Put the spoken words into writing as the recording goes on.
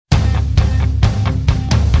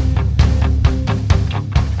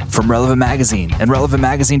From Relevant Magazine and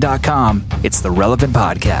RelevantMagazine.com, it's the Relevant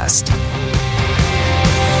Podcast.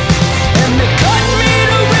 And they cut me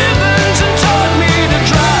to ribbons and taught me to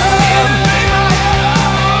drive.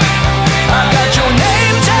 I got your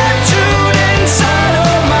name tattooed inside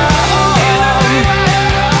of my arm.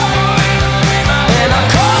 And I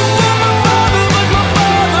come from my father, but my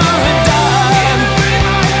father had died.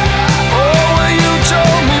 Oh, well, you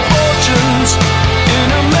told me fortunes in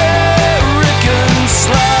American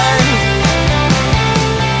slang.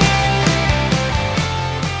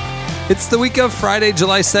 It's the week of Friday,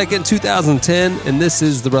 July 2nd, 2010, and this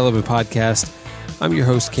is the Relevant Podcast. I'm your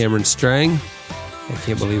host, Cameron Strang. I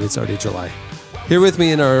can't believe it's already July. Here with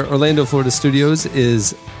me in our Orlando, Florida studios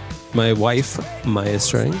is my wife, Maya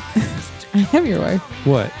Strang. I am your wife.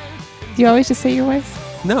 What? Do you always just say your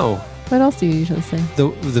wife? No, What else do you usually say? the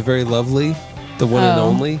very lovely, the one and Oh.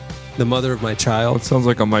 only, the mother of my child. It sounds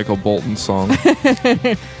like a Michael Bolton song.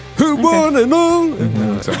 Who one and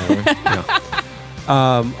only? Exactly.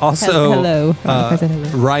 Also, Hello. I said hello.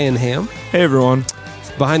 Ryan Ham. Hey, everyone.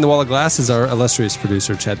 Behind the wall of glass is our illustrious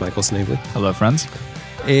producer, Chad Michael Snavely. Hello, friends.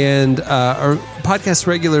 And our podcast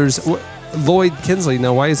regulars, Lloyd Kinsley.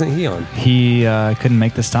 Now, why isn't he on? He couldn't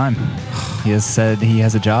make this time. He has said he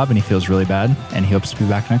has a job and he feels really bad, and he hopes to be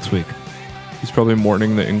back next week. He's probably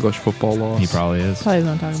mourning the English football loss. He probably is. Probably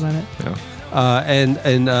don't talk about it. Yeah.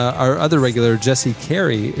 And our other regular, Jesse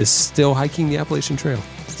Carey, is still hiking the Appalachian Trail.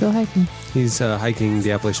 Still hiking. He's hiking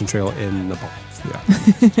the Appalachian Trail in Nepal. Yeah.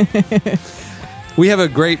 We have a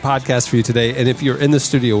great podcast for you today, and if you're in the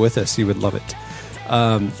studio with us, you would love it.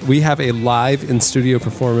 We have a live in-studio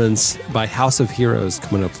performance by House of Heroes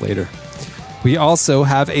coming up later. We also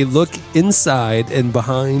have a look inside and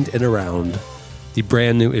behind and around the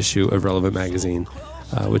brand new issue of Relevant Magazine,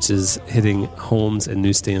 which is hitting homes and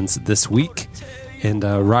newsstands this week. And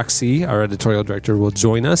Roxy, our editorial director, will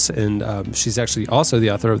join us, and she's actually also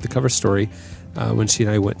the author of the cover story when she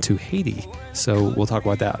and I went to Haiti. So we'll talk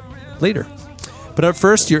about that later. But up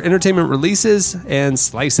first, your entertainment releases and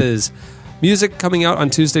slices. Music coming out on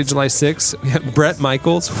Tuesday, July 6th. We have Bret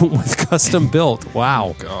Michaels with Custom Built.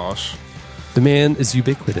 Wow. Gosh. The man is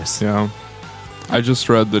ubiquitous. Yeah. I just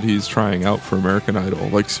read that he's trying out for American Idol.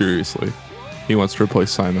 Like, seriously. He wants to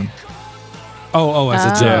replace Simon. Oh, as a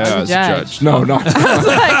Oh, judge. Yeah, as a as a judge. judge. No, not,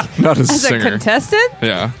 not as a As a singer. contestant?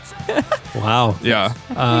 Yeah. Wow. Yeah.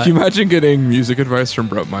 Can you imagine getting music advice from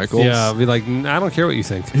Bret Michaels? Yeah, I'll be like, I don't care what you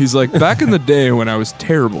think. He's like, back in the day when I was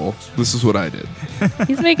terrible, this is what I did.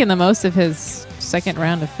 He's making the most of his second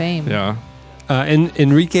round of fame. Yeah. And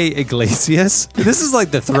Enrique Iglesias. This is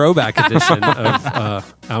like the throwback edition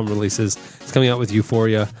of album releases. It's coming out with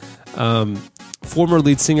Euphoria. Former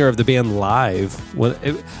lead singer of the band Live.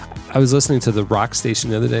 I was listening to the rock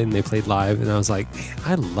station the other day, and they played Live, and I was like, man,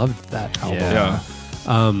 I loved that album. Yeah.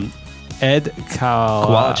 Yeah. Ed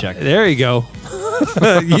Kowalczyk. There you go.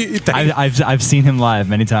 I've seen him live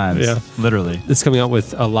many times. Yeah. Literally. It's coming out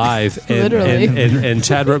with Alive. And, Literally. and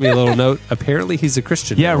Chad wrote me a little note. Apparently, he's a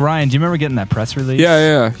Christian. Yeah, now. Ryan, do you remember getting that press release?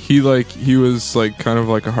 Yeah. He was like kind of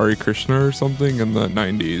like a Hare Krishna or something in the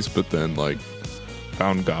 90s, but then like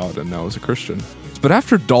found God and now is a Christian. But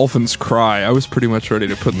after Dolphins Cry, I was pretty much ready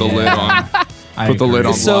to put the lid on. I Put the lid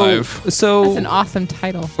agree. on live. That's So an awesome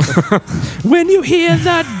title. when you hear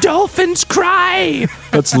the dolphins cry,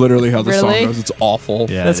 That's literally how the Really? song goes. It's awful.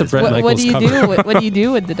 Yeah, that's it a is. Bret what Michaels do you cover. do? What do you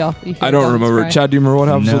do with the dolphin? I don't remember. Chad, do you remember what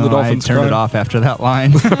happens No, when the I Dolphins turned cry? it off after that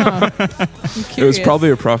line. It was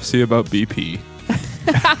probably a prophecy about BP.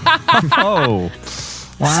 Oh,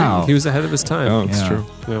 wow. He was ahead of his time. Oh, it's Yeah. true.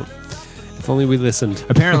 Yeah. If only we listened.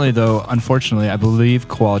 Apparently, though, unfortunately, I believe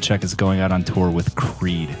Kowalczyk is going out on tour with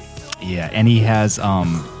Creed. Yeah, and he has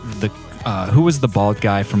who was the bald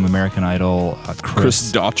guy from American Idol?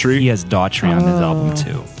 Chris Daughtry. He has Daughtry on his album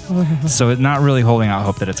too. So it's not really holding out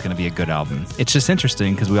hope that it's going to be a good album. It's just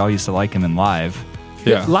interesting because we all used to like him in Live,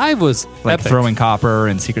 Yeah. Live was like epic. Throwing Copper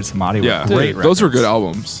and Secret Samadhi. Yeah. Were great. Those were good records.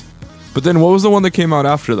 albums. But then what was the one that came out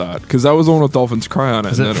after that? Because that was the one with Dolphins Cry on it,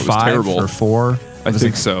 Was and it then it was 5 terrible. or 4? I Was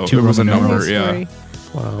think it so. two It was a Roman number, numerals? yeah.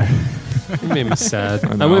 Wow. It made me sad.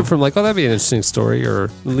 I I, know. went from like, oh, that'd be an interesting story, or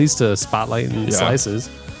at least a spotlight and Yeah. slices,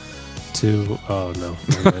 to, oh, no.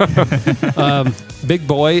 Big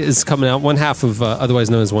Boy is coming out. One half of, otherwise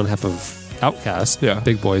known as one half of Outkast. Yeah.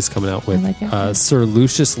 Big Boy is coming out with I like Outkast. Sir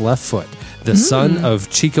Lucius Leftfoot, the son of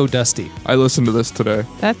Chico Dusty. I listened to this today.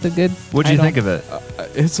 That's a good. What'd you title. think of it?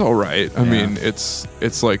 It's all right. I Yeah. mean, it's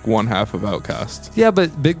like one half of Outkast. Yeah,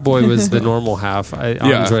 but Big Boy was the normal half.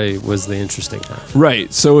 Yeah. Andre was the interesting half.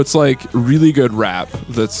 Right. So it's like really good rap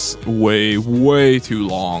that's way, way too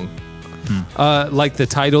long. Like the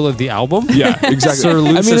title of the album? Yeah, exactly. Sir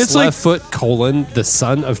Lucius it's like Leftfoot, the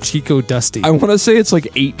son of Chico Dusty. I want to say it's like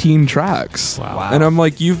 18 tracks. Wow. And I'm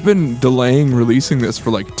like, you've been delaying releasing this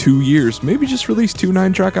for like 2 years. Maybe just release 2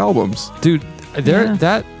 9-track albums. Dude, Yeah.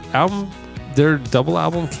 that album, their double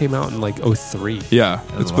album came out in like 03. Yeah,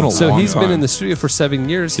 it's been a So long he's time. been in the studio for 7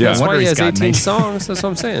 years. Yeah. That's Wonder why he he's has gotten 18 eight. songs. That's what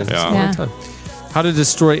I'm saying. It's a long Yeah. time. How to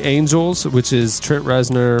Destroy Angels, which is Trent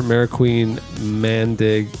Reznor, Mary Queen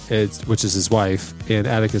Mandig, which is his wife, and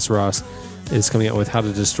Atticus Ross is coming out with How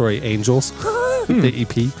to Destroy Angels, the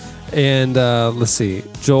EP. And let's see,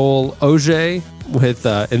 Joel Oje with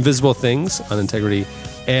Invisible Things on Integrity.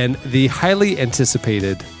 And the highly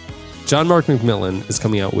anticipated John Mark McMillan is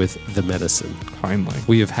coming out with The Medicine. Finally.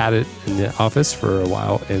 We have had it in the office for a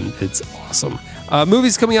while, and it's awesome.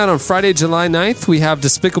 Movies coming out on Friday, July 9th. We have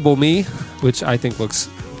Despicable Me, which I think looks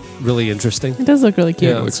really interesting. It does look really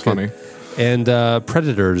cute. Yeah, it Looks looks funny. And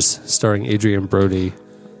Predators, starring Adrian Brody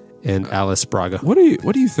and Alice Braga. What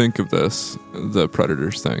do you think of this, the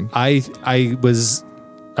Predators thing? I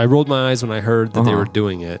rolled my eyes when I heard that they Uh-huh. were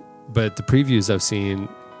doing it, but the previews I've seen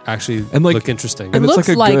actually And, like- look interesting. And It it's looks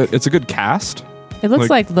like like- it's a good cast. It looks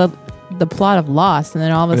Like- like the plot of Lost, and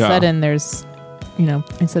then all of a Yeah. sudden there's,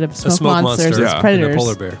 instead of a smoke, smoke monsters, monster it's Yeah. and a predators.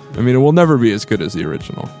 polar bear. I mean, it will never be as good as the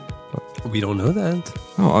original. We don't know that.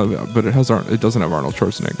 Oh, but it doesn't have Arnold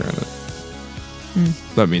Schwarzenegger in it.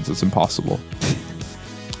 That means it's impossible.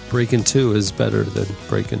 Breakin' 2 is better than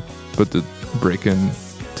Breakin'. But did Breakin'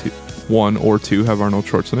 1 or 2 have Arnold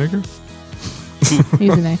Schwarzenegger?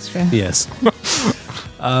 He's an extra. Yes.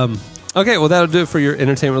 Okay, well, that'll do it for your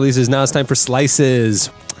entertainment releases. Now it's time for Slices.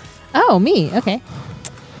 Oh, me. Okay.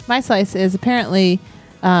 My slice is apparently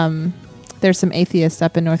there's some atheists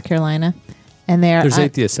up in North Carolina, and they're There's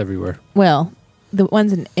atheists everywhere. well, the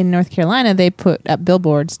ones in North Carolina, they put up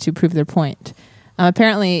billboards to prove their point.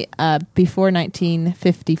 Apparently, before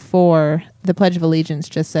 1954, the Pledge of Allegiance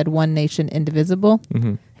just said "One Nation, Indivisible,"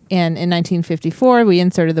 Mm-hmm. and in 1954, we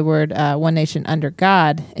inserted the word "One Nation under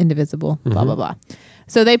God, Indivisible." Blah blah blah.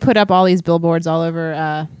 So they put up all these billboards all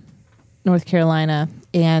over North Carolina,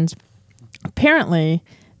 and apparently,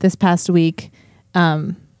 this past week,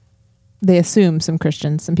 they assume some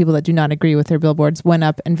Christians, some people that do not agree with their billboards, went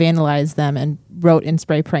up and vandalized them and wrote in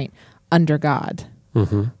spray paint "Under God."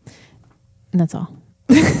 Mm-hmm. And that's all.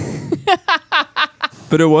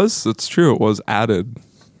 But it's true. It was added.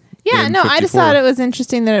 Yeah, in no, I just 54. thought it was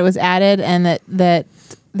interesting that it was added, and that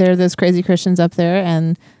there are those crazy Christians up there,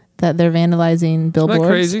 and that they're vandalizing Not billboards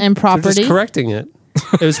crazy. and They're property. just correcting it.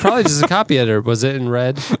 It was probably just a copy editor. Was it in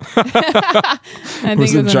red? I It think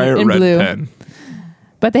was it a was giant in red blue. pen.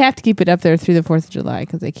 But they have to keep it up there through the 4th of July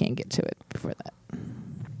because they can't get to it before that.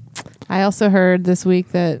 I also heard this week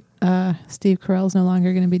that Steve Carell's no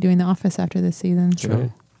longer going to be doing The Office after this season.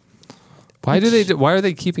 Right. Why are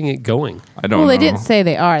they keeping it going? I don't Well, know. they didn't say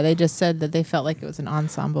they are. They just said that they felt like it was an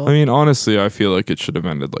ensemble. I mean, honestly, I feel like it should have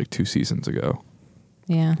ended like 2 seasons ago.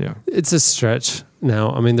 yeah. Yeah. It's a stretch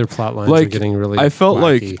now. I mean, their plot lines are getting really. I felt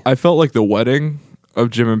wacky. like the wedding of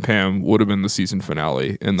Jim and Pam would have been the season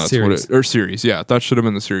finale, and that's Series. what it, or series. Yeah, that should have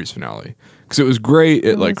been the series finale because it was great.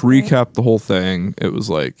 It like was great. recapped the whole thing. It was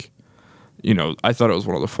like, I thought it was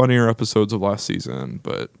one of the funnier episodes of last season,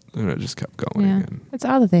 but then it just kept going. Yeah. And, It's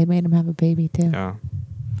odd that they made him have a baby, too. yeah.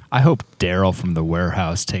 I hope Daryl from The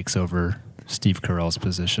Warehouse takes over Steve Carell's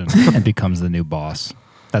position and becomes the new boss.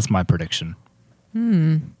 That's my prediction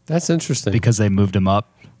That's interesting. Mm-hmm. because they moved him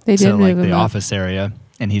up They to did like move the him up. office area,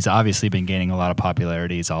 and he's obviously been gaining a lot of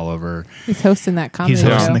popularity. He's all over. He's hosting that comedy He's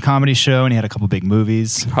hosting show. the comedy show, and he had a couple big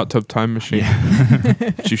movies, Hot Tub Time Machine,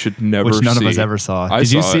 which you should never which none of see. us ever saw. I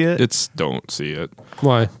Did you saw see it? Don't see it.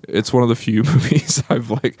 Why? It's one of the few movies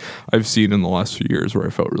I've seen in the last few years where I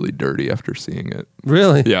felt really dirty after seeing it.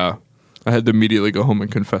 Really? Yeah. I had to immediately go home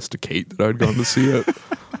and confess to Kate that I'd gone to see it.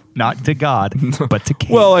 Not to God, but to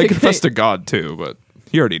Kate. Well, I confessed to God too, but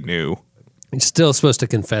he already knew. You're still supposed to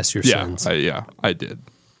confess your Yeah, sins. I did.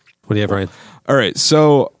 What do you have, Ryan? All right,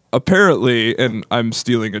 so apparently, and I'm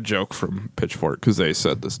stealing a joke from Pitchfork because they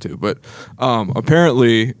said this too, but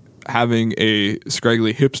apparently having a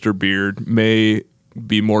scraggly hipster beard may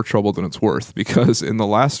be more trouble than it's worth because in the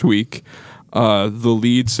last week, the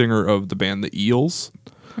lead singer of the band The Eels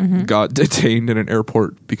got detained in an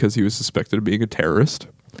airport because he was suspected of being a terrorist.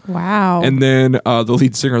 Wow. And then the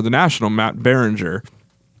lead singer of The National, Matt Berringer,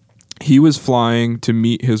 he was flying to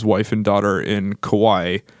meet his wife and daughter in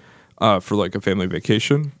Kauai for like a family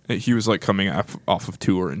vacation. He was like coming off of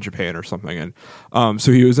tour in Japan or something, and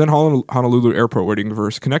so he was in Honolulu Airport waiting for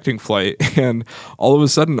his connecting flight, and all of a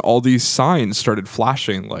sudden all these signs started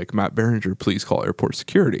flashing like, Matt Berninger, please call airport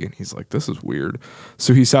security. And he's like, this is weird.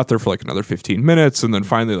 So he sat there for like another 15 minutes and then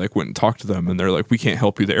finally like went and talked to them, and they're like, we can't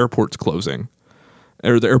help you, the airport's closing.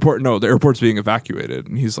 Or the airport's being evacuated.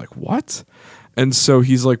 And he's like, what? And so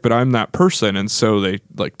he's like, but I'm that person. And so they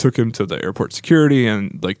like took him to the airport security,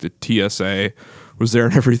 and like the TSA was there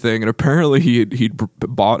and everything. And apparently he'd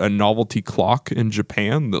bought a novelty clock in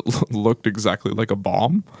Japan that looked exactly like a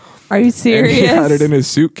bomb. Are you serious? And he had it in his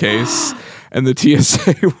suitcase. And the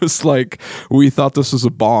TSA was like, we thought this was a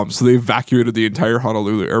bomb. So they evacuated the entire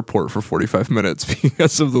Honolulu airport for 45 minutes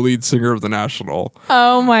because of the lead singer of the National.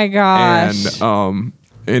 Oh my gosh. And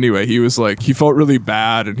anyway, he was like, he felt really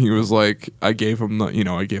bad, and he was like, I gave him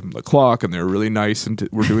the clock, and they were really nice and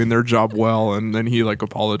were doing their job well. And then he like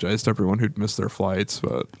apologized to everyone who'd missed their flights,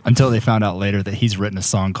 but Until they found out later that he's written a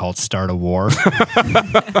song called Start a War.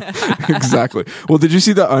 exactly. Well, did you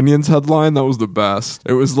see the Onions headline? That was the best.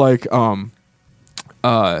 It was like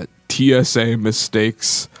TSA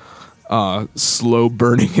mistakes slow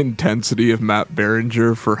burning intensity of Matt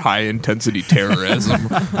Berninger for high intensity terrorism.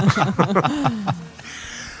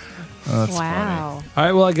 Wow. All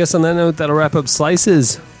right, well, I guess on that note, that'll wrap up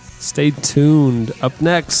Slices. Stay tuned. Up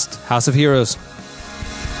next, House of Heroes.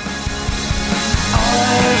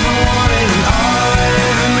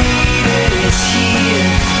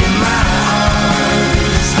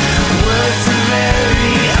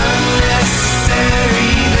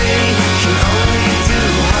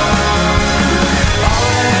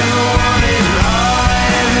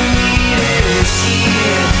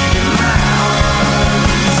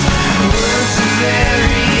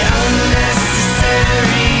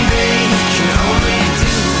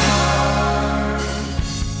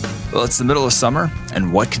 Well, it's the middle of summer,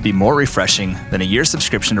 and what could be more refreshing than a year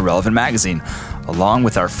subscription to Relevant Magazine, along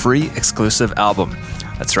with our free exclusive album.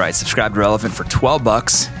 That's right, subscribe to Relevant for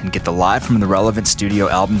 $12 and get the Live from the Relevant Studio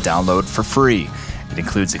album download for free. It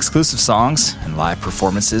includes exclusive songs and live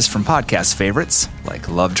performances from podcast favorites like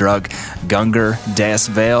Love Drug, Gunger, Deus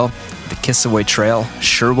Vale, The Kiss Away Trail,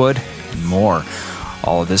 Sherwood, and more.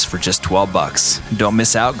 All of this for just $12. Don't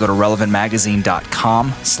miss out. Go to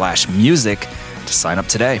relevantmagazine.com/music to sign up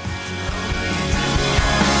today.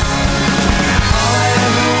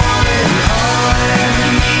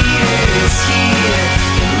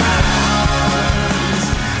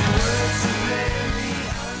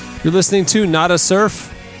 You're listening to Nada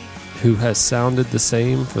Surf, who has sounded the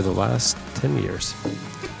same for the last 10 years.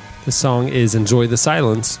 The song is Enjoy the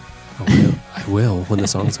Silence. I will when the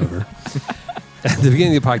song's over. At the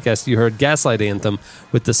beginning of the podcast, you heard Gaslight Anthem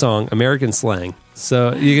with the song American Slang.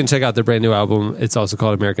 So you can check out their brand new album. It's also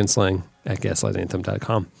called American Slang at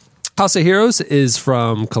gaslightanthem.com. House of Heroes is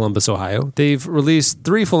from Columbus, Ohio. They've released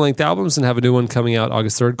 3 full-length albums and have a new one coming out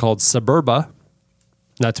August 3rd called Suburba,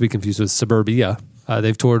 not to be confused with Suburbia.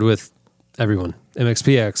 They've toured with everyone.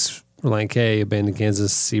 MXPX, Reliant K, Abandoned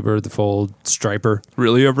Kansas, Seabird, The Fold, Striper.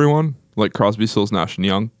 Really, everyone? Like Crosby, Stills, Nash, and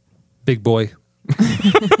Young? Big Boy.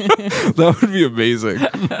 That would be amazing.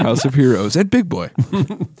 House of Heroes and Big Boy.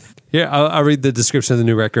 Here, I'll read the description of the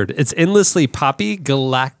new record. It's endlessly poppy,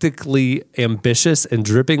 galactically ambitious, and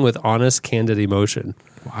dripping with honest, candid emotion.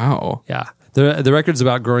 Wow. Yeah. The record's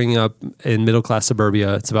about growing up in middle-class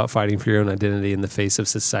suburbia. It's about fighting for your own identity in the face of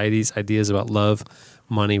society's ideas about love,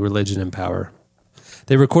 money, religion, and power.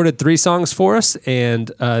 They recorded 3 songs for us,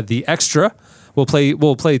 and the extra, we'll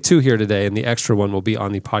play 2 here today, and the extra one will be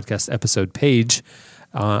on the podcast episode page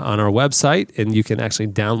on our website, and you can actually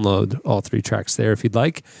download all 3 tracks there if you'd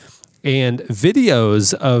like. And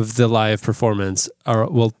videos of the live performance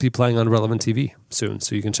will be playing on Relevant TV soon,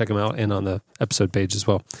 so you can check them out and on the episode page as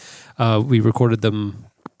well. We recorded them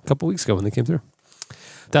a couple weeks ago when they came through.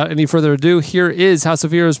 Without any further ado, here is House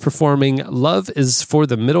of Heroes performing Love is for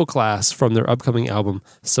the Middle Class from their upcoming album,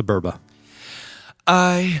 Suburba.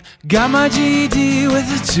 I got my GED with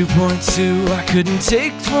a 2.2. I couldn't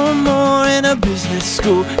take 4 more in a business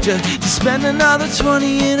school just to spend another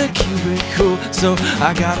 20 in a cubicle. So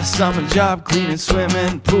I got a summer job cleaning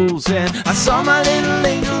swimming pools, and I saw my little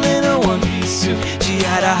angel in a one-piece suit. She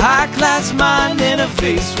had a high-class mind and her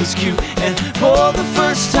face was cute, and for the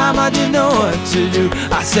first time I didn't know what to do.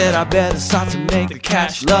 I said I better start to make the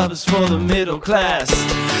cash. Love is for the middle class.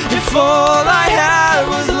 If all I had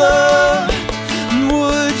was love,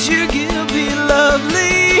 would you give me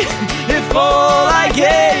lovely? If all I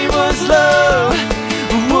gave was love,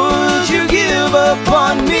 would you give up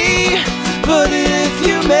on me? But if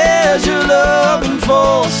you measure love in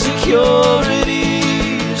false securities,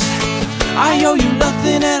 I owe you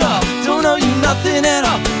nothing at all. Don't owe you nothing at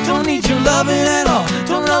all. Don't need your loving at all.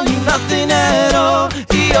 Don't owe you nothing at all.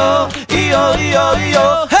 E-O, E-O, E-O,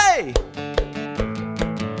 E-O. Hey!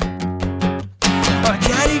 Our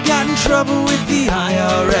daddy got in trouble with the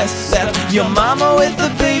IRS. Left your mama with the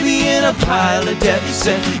baby in a pile of debt.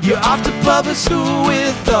 Said you're off to public school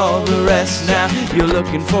with all the rest. Now you're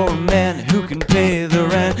looking for a man who can pay the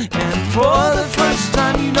rent. And for the first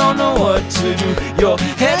time you don't know what to do. Your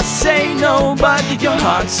head say no, but your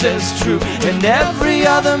heart says true. And every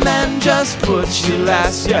other man just puts you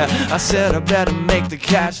last. Yeah, I said I better make the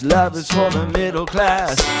cash. Love is for the middle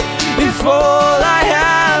class. If all I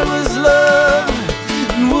had was love,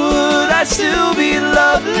 would I still be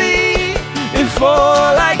lovely? If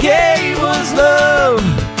all I gave was love,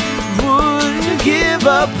 would you give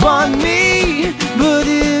up on me? But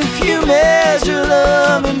if you measure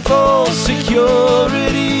love in false securities,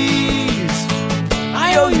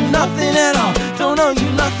 I owe you nothing at all. Don't owe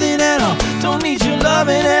you nothing at all. Don't need your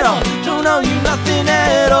loving at all. Don't owe you nothing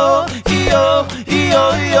at all. E-O,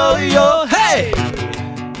 E-O, E-O, E-O, hey!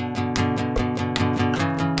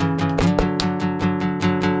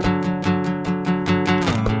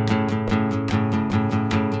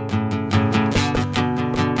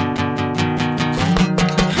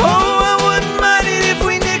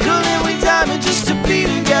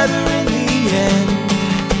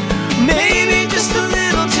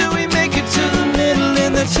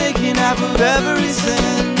 Taking half of every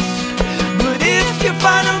cent. But if you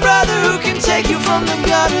find a brother who can take you from the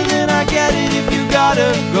gutter, then I get it if you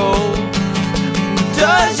gotta go.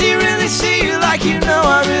 Does he really see you like you know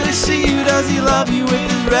I really see you? Does he love you with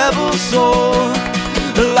his rebel soul?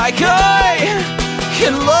 Like I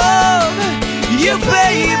can love you,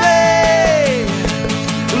 baby,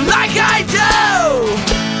 like I do.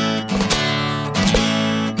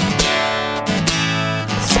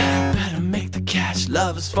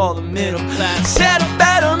 Love is for the middle class. Said I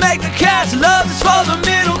better make the cash. Love is for the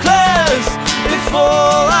middle class. If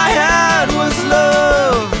all I had was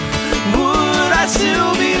love, would I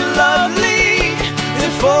still be lovely?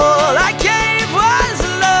 If all I gave was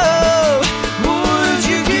love, would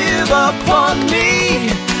you give up on me?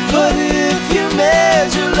 But if you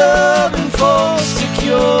measure love in false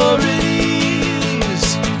securities,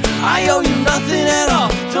 I owe you nothing at all.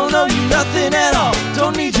 Don't owe you nothing at all.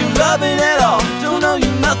 Don't need your loving at all. Don't owe you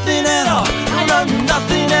nothing at all. Don't owe you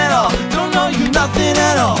nothing at all. Don't owe you nothing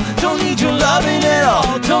at all. Don't need your loving at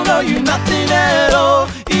all. Don't owe you nothing at all.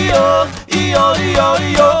 E-O, E-O, E-O,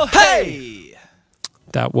 E-O, hey!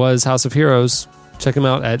 That was House of Heroes. Check them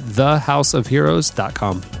out at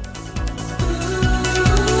thehouseofheroes.com.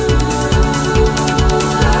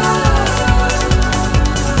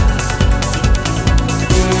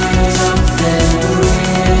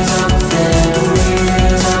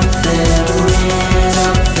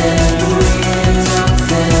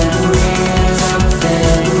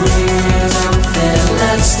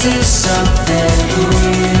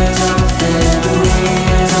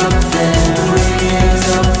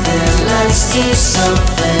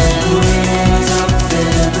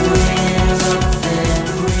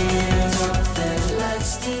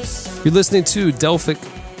 You're listening to Delphic.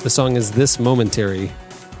 The song is This Momentary.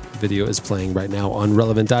 The video is playing right now on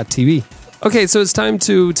Relevant.tv. Okay, so it's time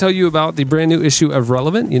to tell you about the brand new issue of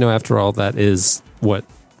Relevant. You know, after all, that is what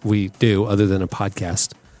we do other than a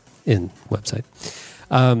podcast in website.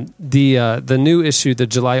 The new issue, the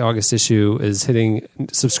July-August issue, is hitting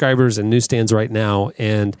subscribers and newsstands right now,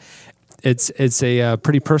 and it's a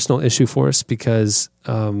pretty personal issue for us because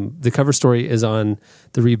the cover story is on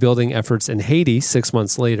the rebuilding efforts in Haiti 6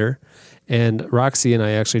 months later, and Roxy and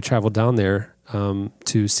I actually traveled down there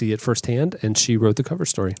to see it firsthand, and she wrote the cover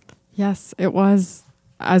story. Yes, it was,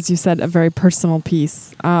 as you said, a very personal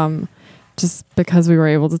piece, just because we were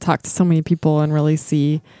able to talk to so many people and really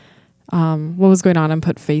see what was going on and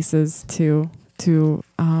put faces to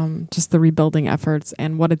just the rebuilding efforts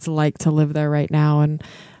and what it's like to live there right now and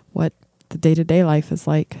what the day-to-day life is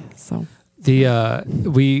like. So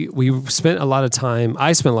we spent a lot of time.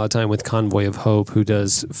 I spent a lot of time with Convoy of Hope, who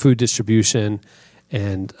does food distribution,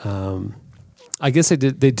 and I guess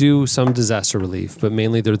they do some disaster relief, but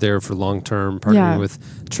mainly they're there for long-term, partnering with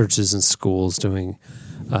churches and schools, doing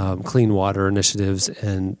clean water initiatives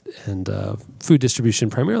and food distribution,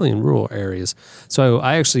 primarily in rural areas. So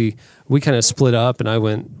we kind of split up, and I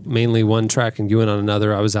went mainly one track, and you went on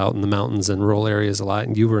another. I was out in the mountains and rural areas a lot,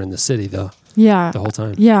 and you were in the city though. Yeah, the whole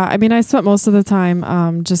time. Yeah, I mean, I spent most of the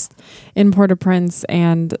time just in Port-au-Prince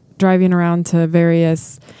and driving around to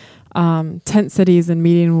various tent cities and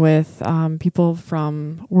meeting with people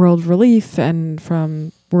from World Relief and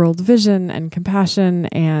from World Vision and Compassion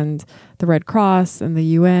and the Red Cross and the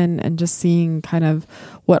UN, and just seeing kind of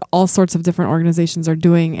what all sorts of different organizations are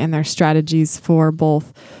doing and their strategies for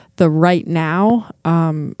both the right now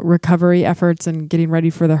recovery efforts and getting ready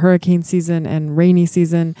for the hurricane season and rainy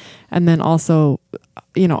season. And then also,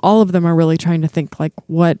 all of them are really trying to think like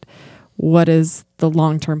what is the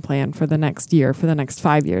long-term plan for the next year, for the next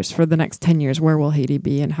 5 years, for the next 10 years? Where will Haiti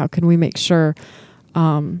be? And how can we make sure,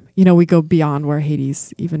 we go beyond where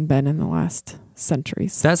Haiti's even been in the last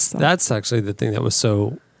centuries? That's actually the thing that was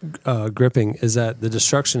so gripping, is that the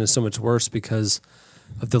destruction is so much worse because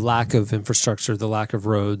of the lack of infrastructure, the lack of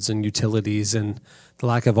roads and utilities, and the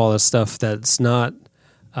lack of all this stuff that's not...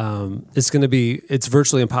 it's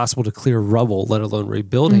virtually impossible to clear rubble, let alone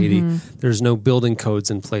rebuild Haiti. There's no building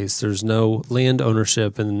codes in place. There's no land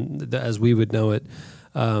ownership, and as we would know it,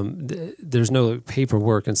 there's no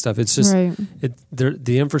paperwork and stuff. It's just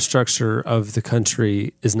the infrastructure of the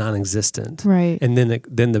country is non-existent. Right. And then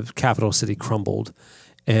the capital city crumbled,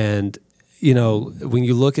 and when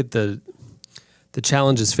you look at the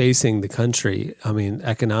challenges facing the country,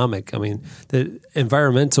 economic, the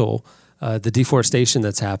environmental. The deforestation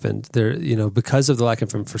that's happened there, because of the lack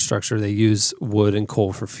of infrastructure, they use wood and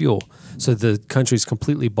coal for fuel. So the country's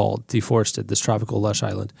completely bald, deforested, this tropical lush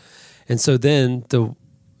island. And so then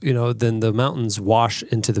the mountains wash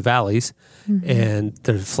into the valleys, and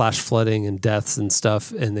there's flash flooding and deaths and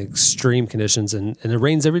stuff and extreme conditions, and it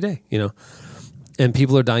rains every day, and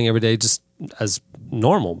people are dying every day just as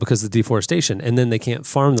normal because of the deforestation. And then they can't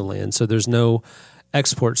farm the land. So there's no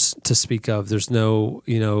exports to speak of. There's no,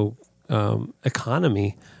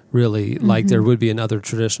 economy really like there would be in other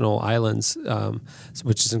traditional islands,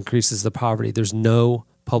 which increases the poverty. There's no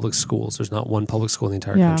public schools. There's not one public school in the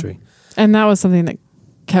entire country. And that was something that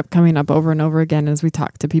kept coming up over and over again as we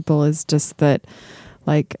talked to people, is just that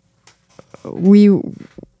like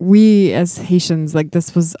we as Haitians, like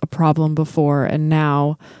this was a problem before, and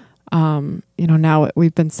now now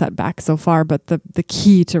we've been set back so far, but the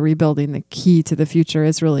key to rebuilding, the key to the future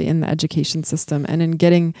is really in the education system and in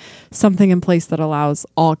getting something in place that allows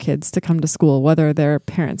all kids to come to school, whether their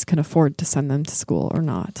parents can afford to send them to school or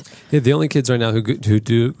not. Yeah, the only kids right now who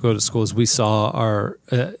do go to schools we saw are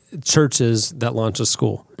churches that launch a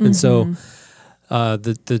school. And so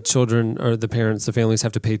the children or the parents, the families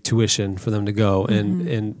have to pay tuition for them to go.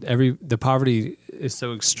 And the poverty is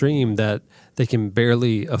so extreme that they can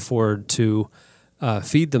barely afford to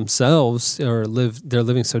feed themselves or they're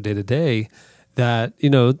living so day to day that,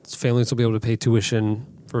 families will be able to pay tuition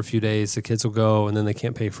for a few days. The kids will go and then they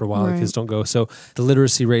can't pay for a while. Right. The kids don't go. So the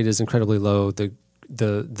literacy rate is incredibly low.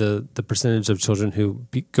 The percentage of children who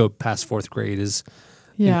go past fourth grade is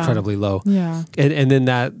incredibly low. Yeah. And then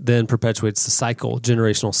that then perpetuates the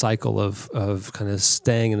generational cycle of kind of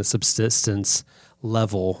staying in a subsistence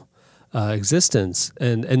level existence.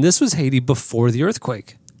 And this was Haiti before the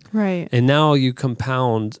earthquake. Right. And now you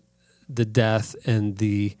compound the death and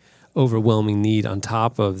the overwhelming need on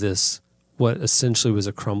top of this, what essentially was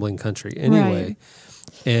a crumbling country anyway. Right.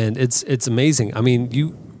 And it's amazing.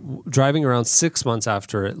 You driving around 6 months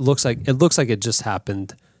after, it looks like it just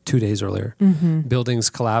happened 2 days earlier. Buildings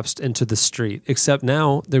collapsed into the street, except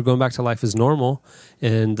now they're going back to life as normal,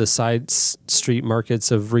 and the side street markets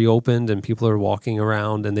have reopened and people are walking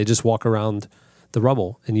around, and they just walk around the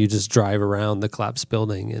rubble, and you just drive around the collapsed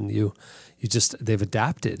building, and they've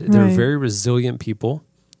adapted. They're Right. very resilient people.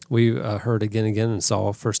 We heard again and again and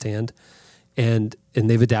saw firsthand, and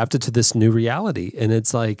they've adapted to this new reality. And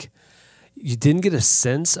it's like you didn't get a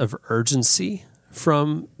sense of urgency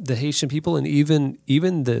from the Haitian people, and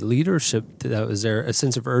even the leadership that was there, a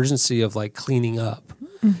sense of urgency of like cleaning up.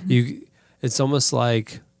 It's almost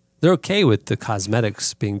like they're okay with the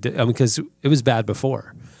cosmetics being, because it was bad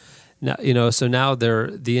before. Now, so now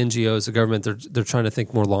the NGOs, the government, they're trying to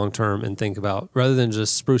think more long term and think about, rather than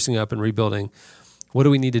just sprucing up and rebuilding, what do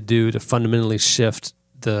we need to do to fundamentally shift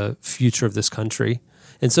the future of this country?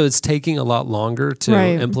 And so it's taking a lot longer to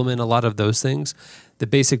implement a lot of those things. The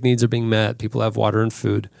basic needs are being met. People have water and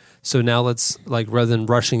food. So now let's, rather than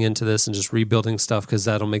rushing into this and just rebuilding stuff because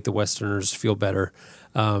that'll make the Westerners feel better,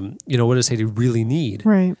 what does Haiti really need?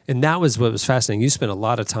 Right. And that was what was fascinating. You spent a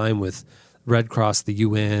lot of time with Red Cross, the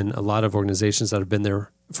UN, a lot of organizations that have been there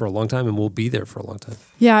for a long time and will be there for a long time.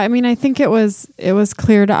 Yeah, I think it was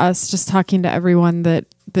clear to us just talking to everyone that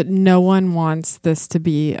no one wants this to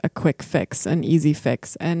be a quick fix, an easy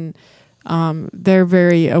fix. And they're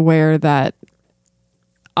very aware that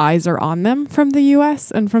eyes are on them from the US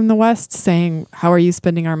and from the West saying, how are you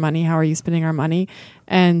spending our money? How are you spending our money?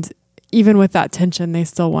 And even with that tension, they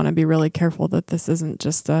still want to be really careful that this isn't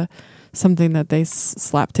just something that they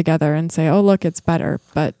slap together and say, oh, look, it's better.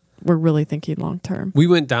 But we're really thinking long term. We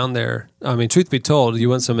went down there. I mean, truth be told, you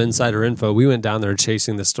want some insider info. We went down there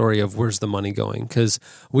chasing the story of where's the money going, because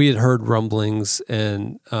we had heard rumblings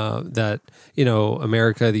and that,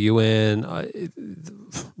 America, the UN,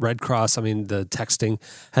 Red Cross, the texting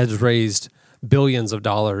has raised billions of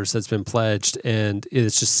dollars that's been pledged, and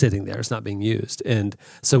it's just sitting there. It's not being used. And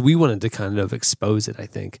so we wanted to kind of expose it, I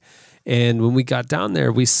think. And when we got down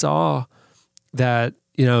there, we saw that,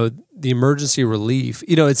 the emergency relief,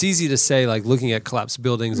 it's easy to say, like, looking at collapsed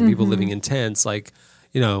buildings and people living in tents, like,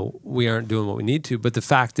 we aren't doing what we need to. But the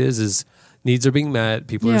fact is needs are being met.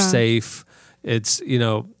 People are safe. It's,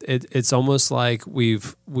 it's almost like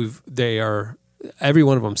every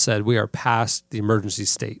one of them said we are past the emergency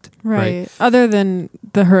state. Right. Other than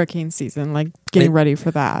the hurricane season, like getting ready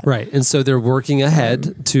for that. Right. And so they're working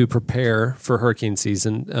ahead to prepare for hurricane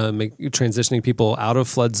season, transitioning people out of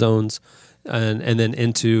flood zones and then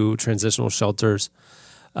into transitional shelters.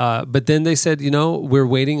 But then they said, we're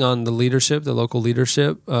waiting on the leadership, the local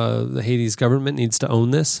leadership. The Haiti's government needs to own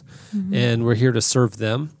this, and we're here to serve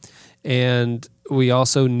them. And we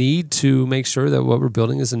also need to make sure that what we're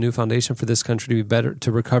building is a new foundation for this country to be better,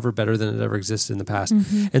 to recover better than it ever existed in the past.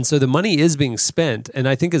 And so the money is being spent, and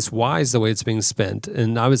I think it's wise the way it's being spent.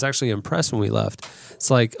 And I was actually impressed when we left. It's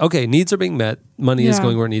like, okay, needs are being met. Money is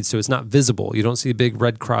going where it needs to. It's not visible. You don't see big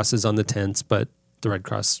red crosses on the tents, but the Red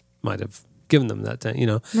Cross might have given them that tent,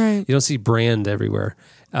 Right. You don't see brand everywhere.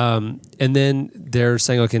 And then they're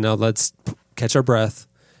saying, okay, now let's catch our breath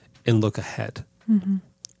and look ahead.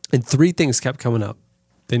 And three things kept coming up.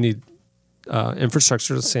 They need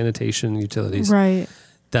infrastructure, sanitation, utilities. Right.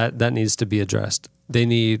 That needs to be addressed. They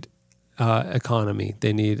need economy.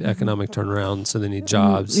 They need economic turnaround, so they need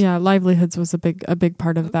jobs. Yeah, livelihoods was a big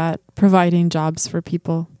part of that, providing jobs for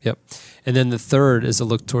people. Yep. And then the third is a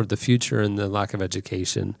look toward the future and the lack of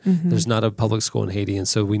education. There's not a public school in Haiti, and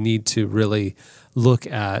so we need to really look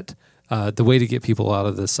at the way to get people out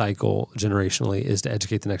of the cycle generationally is to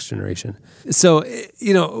educate the next generation. So,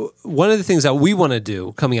 one of the things that we want to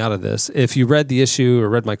do coming out of this, if you read the issue or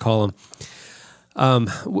read my column,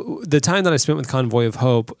 the time that I spent with Convoy of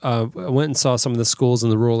Hope, I went and saw some of the schools in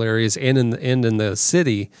the rural areas and in the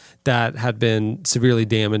city that had been severely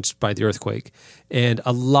damaged by the earthquake. And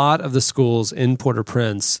a lot of the schools in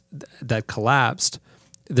Port-au-Prince that collapsed,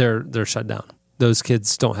 they're shut down. Those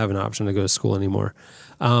kids don't have an option to go to school anymore.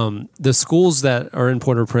 The schools that are in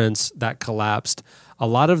Port-au-Prince that collapsed, a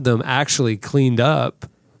lot of them actually cleaned up,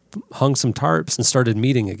 hung some tarps, and started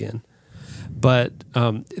meeting again. But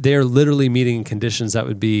they are literally meeting in conditions that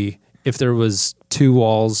would be, if there was two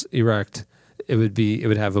walls erect, it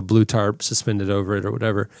would have a blue tarp suspended over it or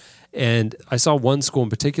whatever. And I saw one school in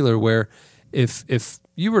particular where if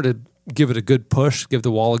you were to give it a good push, give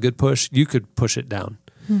the wall a good push, you could push it down.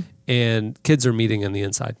 And kids are meeting on the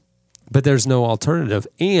inside. But there's no alternative.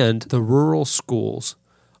 And the rural schools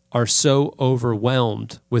are so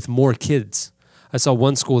overwhelmed with more kids. I saw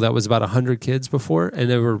one school that was about 100 kids before, and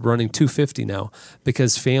they were running 250 now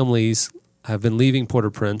because families have been leaving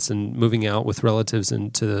Port-au-Prince and moving out with relatives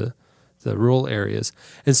into the rural areas.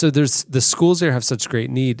 And so the schools there have such great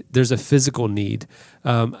need. There's a physical need.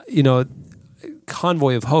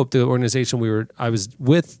 Convoy of Hope, the organization I was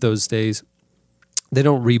with those days, they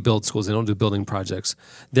don't rebuild schools. They don't do building projects.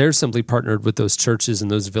 They're simply partnered with those churches and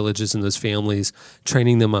those villages and those families,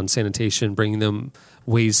 training them on sanitation, bringing them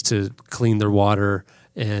ways to clean their water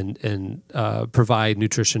and provide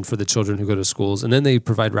nutrition for the children who go to schools. And then they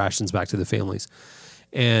provide rations back to the families.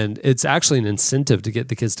 And it's actually an incentive to get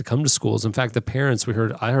the kids to come to schools. In fact, the parents,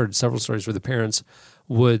 I heard several stories where the parents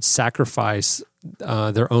would sacrifice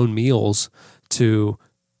their own meals to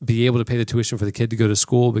be able to pay the tuition for the kid to go to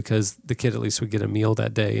school because the kid at least would get a meal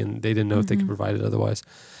that day, and they didn't know if they could provide it otherwise.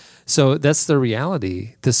 So that's the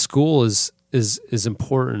reality. The school is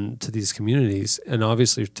important to these communities and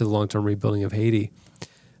obviously to the long-term rebuilding of Haiti.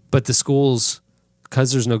 But the schools,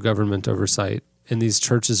 because there's no government oversight and these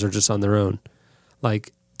churches are just on their own,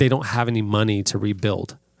 like they don't have any money to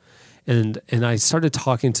rebuild. And I started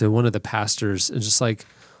talking to one of the pastors and just like,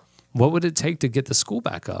 what would it take to get the school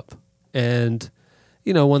back up? And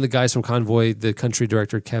one of the guys from Convoy, the country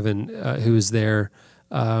director, Kevin, who was there,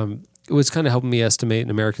 was kind of helping me estimate in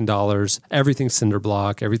American dollars. Everything's cinder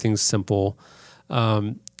block. Everything's simple. Probably,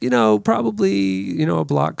 a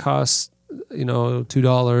block costs,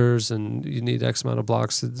 $2 and you need X amount of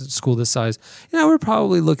blocks to school this size. We're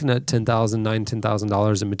probably looking at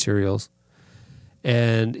 $10,000 in materials.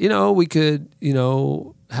 And, we could,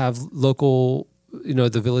 have local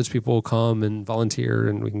the village people will come and volunteer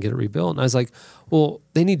and we can get it rebuilt. And I was like, well,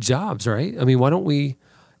 they need jobs, right? I mean, why don't we,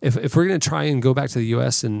 if we're going to try and go back to the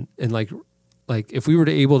U.S. and like if we were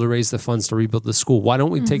able to raise the funds to rebuild the school, why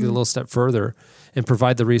don't we take it a little step further and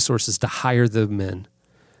provide the resources to hire the men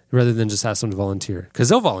rather than just ask them to volunteer? Because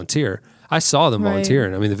they'll volunteer. I saw them Right.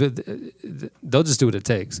 volunteering. I mean, they'll just do what it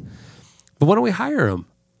takes. But why don't we hire them?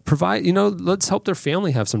 Provide, let's help their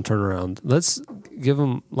family have some turnaround. Let's give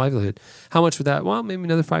them livelihood. How much would that? Well, maybe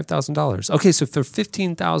another $5,000. Okay, so for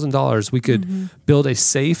 $15,000, we could build a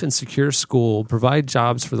safe and secure school, provide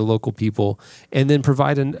jobs for the local people, and then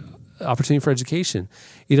provide an opportunity for education.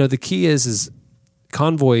 The key is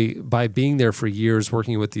Convoy, by being there for years,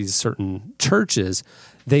 working with these certain churches,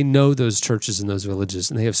 they know those churches and those villages,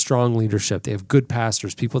 and they have strong leadership. They have good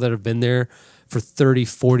pastors, people that have been there for 30,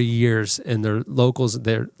 40 years, and they're locals,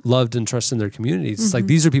 they're loved and trusted in their communities. It's like,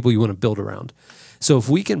 these are people you want to build around. So if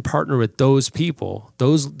we can partner with those people,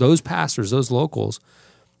 those pastors, those locals,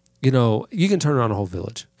 you can turn around a whole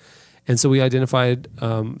village. And so we identified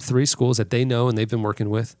 3 schools that they know and they've been working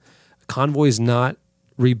with. Convoy is not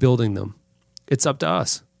rebuilding them. It's up to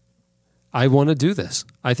us. I want to do this.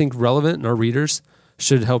 I think Relevant and our readers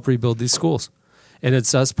should help rebuild these schools. And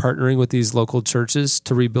it's us partnering with these local churches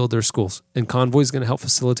to rebuild their schools. And Convoy is going to help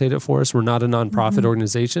facilitate it for us. We're not a nonprofit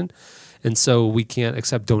organization, and so we can't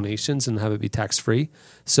accept donations and have it be tax-free.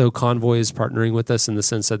 So Convoy is partnering with us in the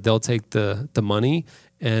sense that they'll take the money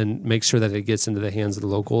and make sure that it gets into the hands of the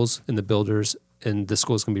locals and the builders, and the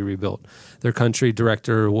schools can be rebuilt. Their country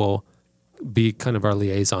director will be kind of our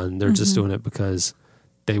liaison. They're just doing it because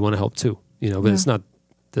they want to help too, but that's not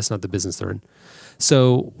the business they're in.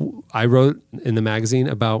 So I wrote in the magazine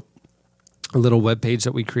about a little webpage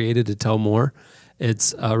that we created to tell more.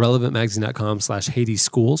 It's relevantmagazine.com/Haiti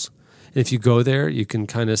schools. And if you go there, you can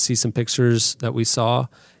kind of see some pictures that we saw,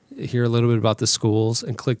 hear a little bit about the schools,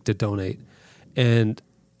 and click to donate. And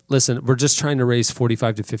listen, we're just trying to raise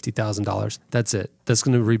 $45,000 to $50,000. That's it. That's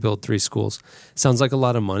going to rebuild 3 schools. Sounds like a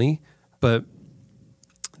lot of money, but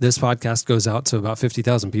this podcast goes out to about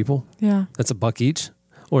 50,000 people. Yeah. That's $1 each.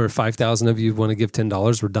 Or if 5,000 of you want to give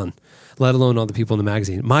 $10, we're done. Let alone all the people in the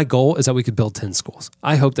magazine. My goal is that we could build 10 schools.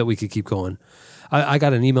 I hope that we could keep going. I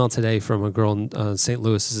got an email today from a girl in St.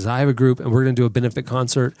 Louis. It says, I have a group and we're going to do a benefit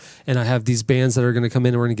concert, and I have these bands that are going to come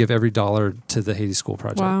in and we're going to give every dollar to the Haiti School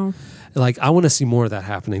Project. Wow. Like, I want to see more of that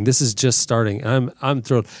happening. This is just starting. I'm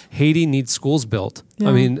thrilled. Haiti needs schools built. Yeah.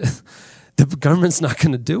 I mean, the government's not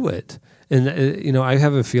going to do it. And, I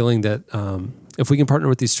have a feeling that if we can partner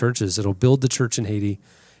with these churches, it'll build the church in Haiti,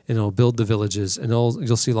 and it'll build the villages, and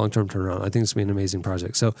you'll see long-term turnaround. I think it's going to be an amazing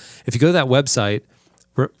project. So if you go to that website,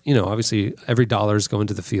 obviously every dollar is going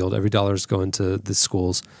to the field. Every dollar is going to the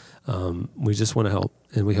schools. We just want to help,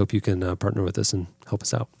 and we hope you can partner with us and help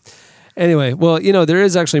us out. Anyway, well, there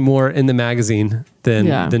is actually more in the magazine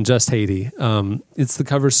than just Haiti. It's the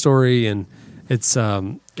cover story, and it's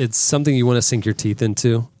something you want to sink your teeth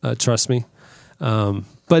into. Trust me.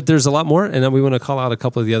 But there's a lot more, and then we want to call out a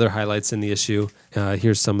couple of the other highlights in the issue.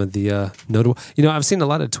 Here's some of the notable. I've seen a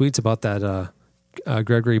lot of tweets about that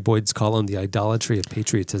Gregory Boyd's column, "The Idolatry of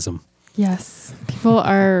Patriotism." Yes. People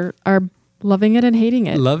are loving it and hating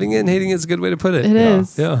it. Loving it and hating it is a good way to put it. It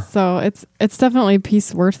is. Yeah. So it's definitely a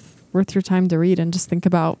piece worth your time to read, and just think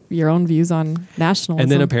about your own views on nationalism. And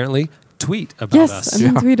then apparently tweet about yes, us. and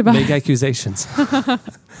then tweet about Make accusations.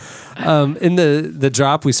 In the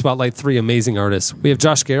drop, we spotlight 3 amazing artists. We have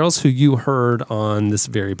Josh Garrels, who you heard on this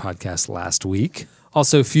very podcast last week.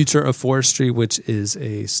 Also, Future of Forestry, which is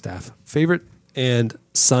a staff favorite, and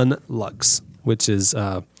Sun Lux, which is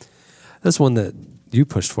that's one that you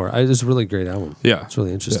pushed for. It was a really great album. Yeah. It's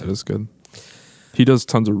really interesting. Yeah, it is good. He does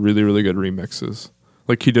tons of really, really good remixes.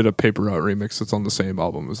 Like, he did a Paper Route remix that's on the same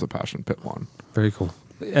album as the Passion Pit one. Very cool.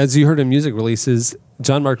 As you heard in music releases,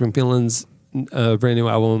 John Mark McMillan's brand new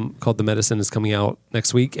album called The Medicine is coming out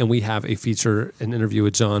next week, and we have an interview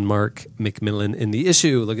with John Mark McMillan in the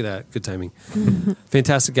issue. Look at that. Good timing.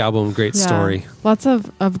 Fantastic album. Great story. Lots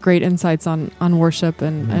of great insights on worship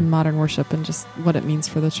and modern worship and just what it means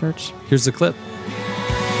for the church. Here's the clip.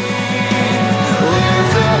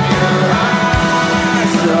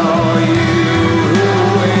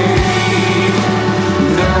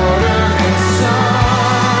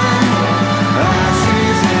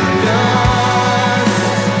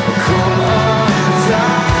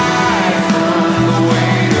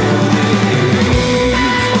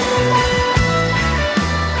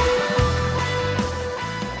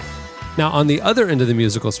 Now, on the other end of the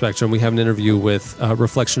musical spectrum, we have an interview with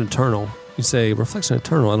Reflection Eternal. You say, Reflection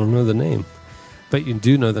Eternal, I don't know the name. But you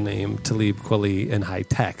do know the name, Talib Kweli and High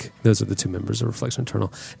Tech. Those are the 2 members of Reflection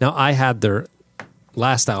Eternal. Now, I had their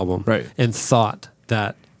last album, Right. and thought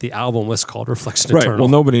that the album was called Reflection Right. Eternal. Well,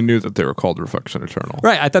 nobody knew that they were called Reflection Eternal.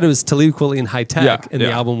 Right. I thought it was Talib Kweli and High Tech, Yeah, and the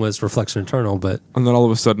yeah. album was Reflection Eternal. But And then all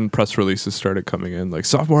of a sudden, press releases started coming in, like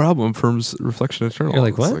sophomore album firms Reflection Eternal. You're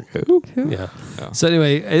like, It's what? who? yeah. Yeah. So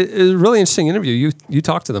anyway, it was a really interesting interview. You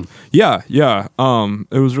talked to them. Yeah.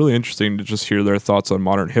 It was really interesting to just hear their thoughts on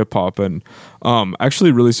modern hip hop, and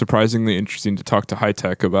actually really surprisingly interesting to talk to High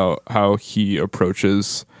Tech about how he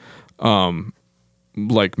approaches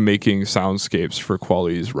like making soundscapes for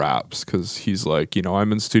Quali's raps, because he's like,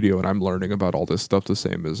 I'm in studio and I'm learning about all this stuff the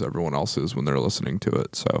same as everyone else is when they're listening to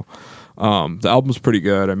it. So the album's pretty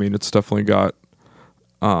good. I mean, it's definitely got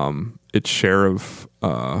its share of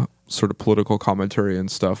sort of political commentary and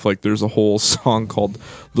stuff. Like there's a whole song called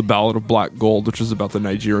The Ballad of Black Gold, which is about the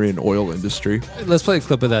Nigerian oil industry. Let's play a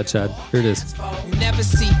clip of that, Chad. Here it is. You never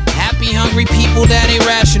see happy, hungry people that ain't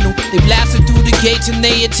rational. They blasted through the gates and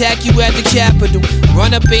they attack you at the Capitol.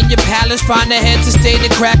 Run up in your palace, find a head to stay to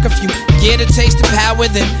crack a few. Get a taste of power,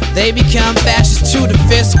 then they become fascists too. The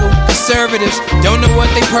fiscal conservatives don't know what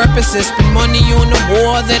their purpose is. Spend money on the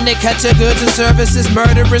war, then they cut your goods and services.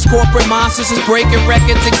 Murderous corporate monsters is breaking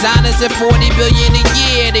records. Exotic at 40 billion a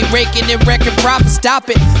year, they raking in record profits. Stop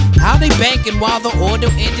it. How they banking while the oil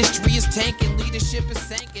industry is tanking? Leadership is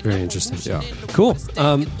sinking. Very interesting. Yeah. Cool.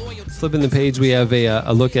 Flipping the page, we have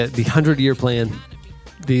a look at the 100-year plan.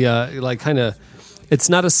 The it's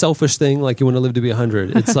not a selfish thing like you want to live to be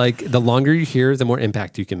 100. It's like the longer you're here, the more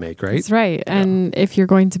impact you can make, right? That's right. And if you're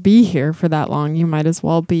going to be here for that long, you might as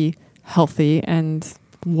well be healthy and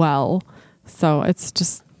well. So it's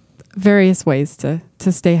just various ways to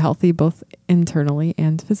stay healthy, both internally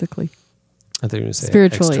and physically. I think you're going to say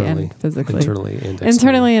Spiritually externally, and physically. Internally and externally.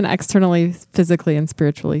 Internally and externally, physically and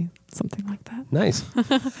spiritually, something like that. Nice.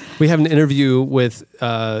 We have an interview with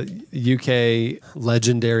UK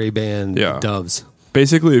legendary band Yeah. Doves.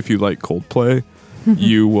 Basically, if you like Coldplay,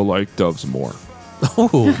 you will like Doves more.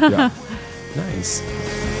 Oh, Yeah. nice.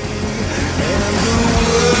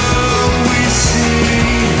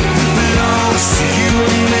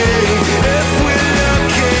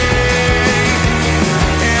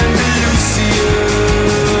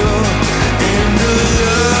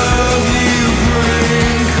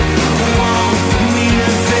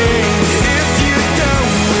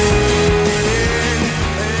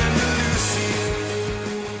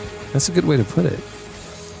 That's a good way to put it.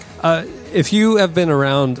 If you have been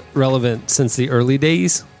around Relevant since the early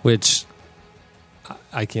days, which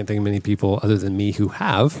I can't think of many people other than me who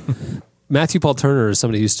have, Matthew Paul Turner is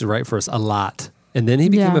somebody who used to write for us a lot. And then he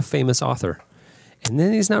became Yeah. a famous author. And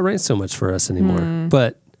then he's not writing so much for us anymore.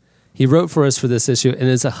 But he wrote for us for this issue, and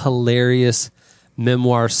it's a hilarious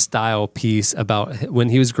memoir-style piece about when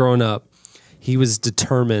he was growing up, he was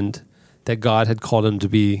determined that God had called him to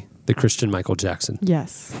be the Christian Michael Jackson.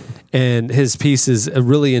 Yes. And his piece is a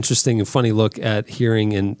really interesting and funny look at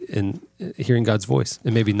hearing and hearing God's voice,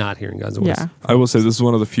 and maybe not hearing God's voice. Yeah. I will say this is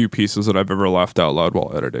one of the few pieces that I've ever laughed out loud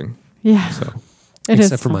while editing. Yeah. So, It is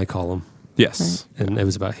Except for fun. my column. yes. And it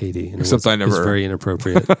was about Haiti. And Except I it was never- very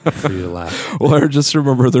inappropriate for you to laugh. Well, I just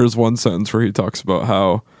remember there's one sentence where he talks about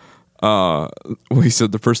how, he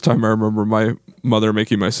said the first time I remember my mother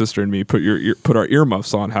making my sister and me put our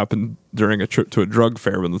earmuffs on happened during a trip to a drug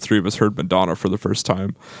fair when the three of us heard Madonna for the first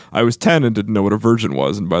time. I was 10 and didn't know what a virgin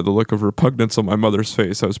was, and by the look of repugnance on my mother's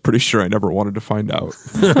face, I was pretty sure I never wanted to find out.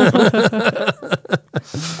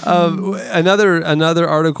 Another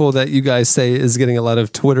article that you guys say is getting a lot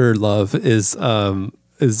of Twitter love is one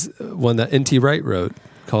that N.T. Wright wrote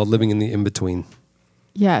called "Living in the In-Between."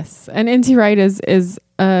 Yes, and N.T. Wright is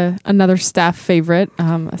another staff favorite,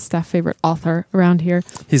 a staff favorite author around here.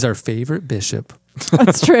 He's our favorite bishop.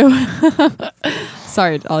 That's true.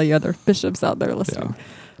 Sorry to all you other bishops out there listening,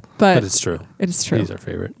 But it's true. It is true. He's our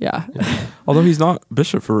favorite. Yeah. Although he's not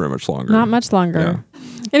bishop for very much longer. Not much longer.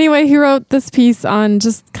 Anyway, he wrote this piece on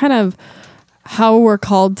just kind of how we're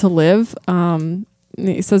called to live.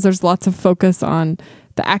 He says there's lots of focus on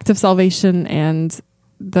the act of salvation and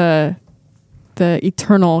the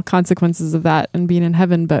eternal consequences of that and being in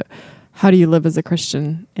heaven, but how do you live as a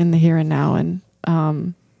Christian in the here and now? And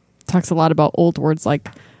talks a lot about old words like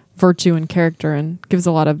virtue and character and gives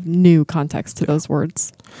a lot of new context to those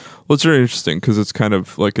words. Well, it's very interesting because it's kind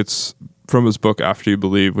of like it's from his book After You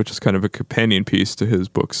Believe, which is kind of a companion piece to his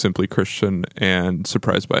book Simply Christian and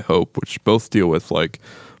Surprised by Hope, which both deal with like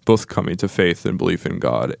both coming to faith and belief in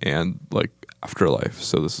God and like afterlife.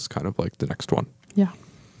 So this is kind of like the next one. Yeah.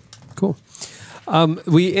 Cool.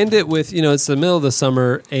 We end it with, it's the middle of the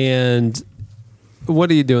summer, and what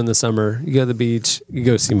do you do in the summer? You go to the beach, you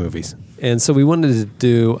go see movies. And so we wanted to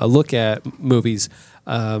do a look at movies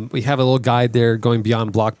We have a little guide there going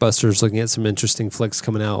beyond blockbusters, looking at some interesting flicks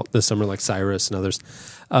coming out this summer, like Cyrus and others.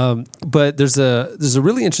 But there's a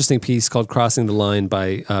really interesting piece called "Crossing the Line"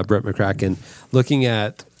 by Brett McCracken, looking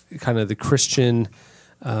at kind of the Christian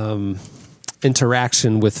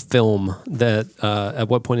interaction with film. That at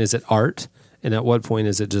what point is it art, and at what point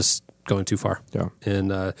is it just going too far? Yeah.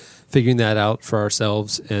 And figuring that out for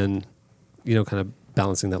ourselves, and kind of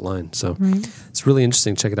balancing that line. So it's really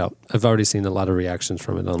interesting. Check it out. I've already seen a lot of reactions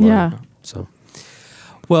from it online. Yeah. So,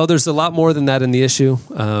 well, there's a lot more than that in the issue.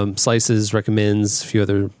 Slices recommends a few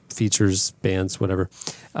other features, bands, whatever.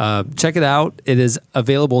 Check it out. It is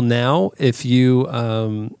available now. If you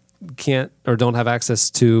can't or don't have access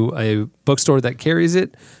to a bookstore that carries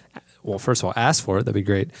it, well, first of all, ask for it. That'd be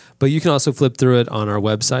great. But you can also flip through it on our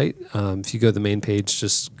website. If you go to the main page,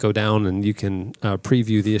 just go down and you can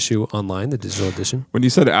preview the issue online, the digital edition. When you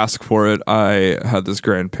said ask for it, I had this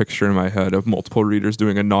grand picture in my head of multiple readers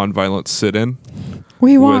doing a nonviolent sit-in.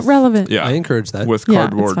 We want with- relevant. Yeah. I encourage that. With Yeah, it's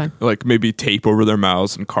cardboard, fine. like maybe tape over their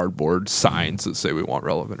mouths and cardboard signs that say we want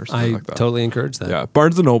relevant or something I like that. totally encourage that. Yeah,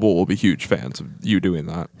 Barnes & Noble will be huge fans of you doing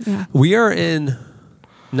that. Yeah. We are in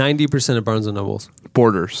 90% of Barnes & Nobles.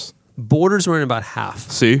 Borders. Borders were in about half.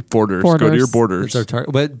 See? Borders. Go to your Borders. Borders. It's our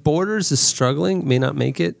target. But Borders is struggling, may not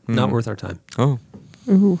make it, not worth our time. Oh,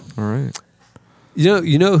 Ooh. all right.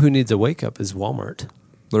 You know who needs a wake up is Walmart.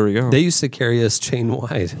 There we go. They used to carry us chain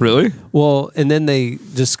wide. Really? Well, and then they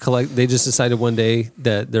just decided one day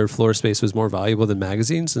that their floor space was more valuable than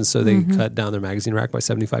magazines, and so they cut down their magazine rack by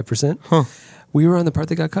 75%. Huh. We were on the part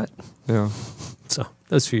that got cut. Yeah. So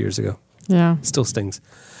that was a few years ago. Yeah. Still stings.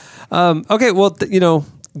 Okay, well,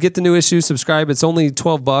 get the new issue, subscribe. It's only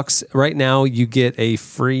 $12 right now. You get a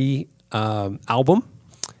free album.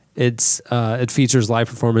 It features live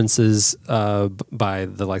performances by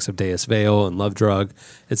the likes of Deus Vale and Love Drug.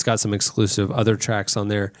 It's got some exclusive other tracks on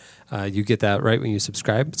there. You get that right when you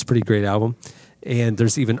subscribe. It's a pretty great album, and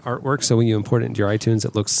there's even artwork. So when you import it into your iTunes,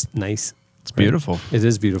 it looks nice. It's beautiful. It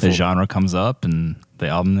is beautiful. The genre comes up and the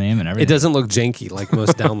album name and everything. It doesn't look janky like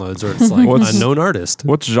most downloads, or it's like What's- unknown artist.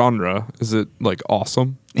 What genre? Is it like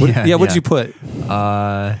awesome? Yeah, what'd you put?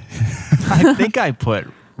 I think I put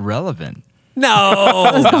relevant. No.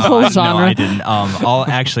 The whole No, genre. I didn't.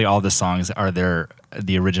 All the songs are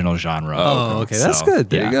the original genre. Oh, okay. That's So, good.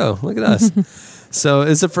 There yeah. you go. Look at us. So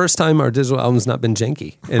it's the first time our digital album's not been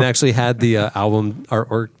janky and actually had the album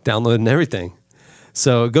artwork download and everything.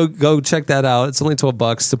 So go check that out. It's only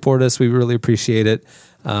 $12. Support us. We really appreciate it.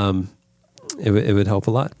 It would help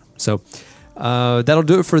a lot. So that'll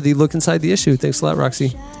do it for the look inside the issue. Thanks a lot,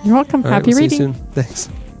 Roxy. You're welcome. All right, Happy we'll see you reading. soon. Thanks.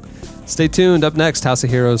 Stay tuned. Up next, House of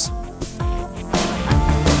Heroes.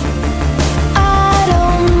 I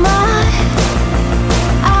don't mind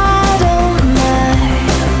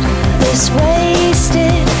this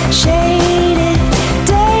wasted, shaded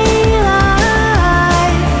daylight.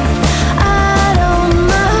 I don't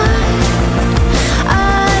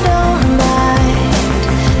mind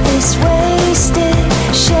this wasted,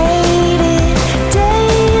 shaded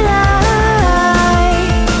daylight.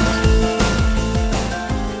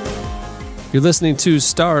 You're listening to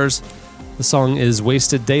Stars. The song is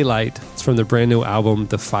Wasted Daylight. It's from their brand new album,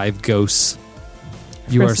 The Five Ghosts.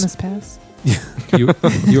 Christmas pass.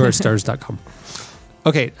 YouAreStars.com.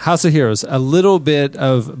 Okay, House of Heroes. A little bit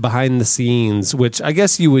of behind the scenes, which I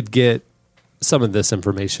guess you would get some of this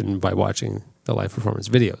information by watching the live performance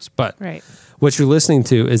videos. But Right. what you're listening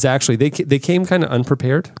to is actually, they came kind of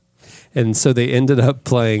unprepared. And so they ended up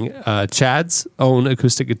playing Chad's own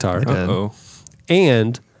acoustic guitar Uh-oh.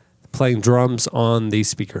 and playing drums on the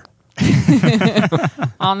speaker.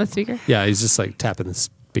 On the speaker. Yeah, he's just like tapping the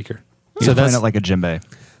speaker. He's So playing that's it like a djembe.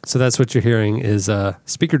 so that's what you're hearing is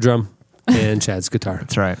speaker drum and Chad's guitar.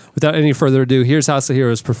 That's right. Without any further ado, here's House of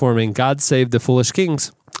Heroes performing God Save the Foolish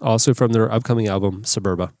Kings, also from their upcoming album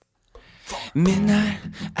Suburba. Midnight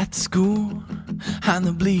at the school, on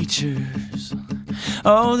the bleachers.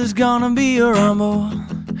 Oh, there's gonna be a rumble.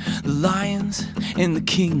 The Lions and the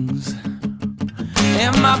Kings.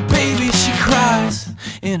 And my baby, she cries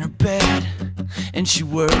in her bed and she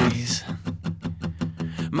worries.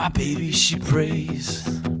 My baby, she prays.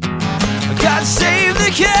 God save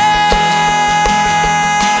the king!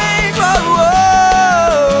 Whoa,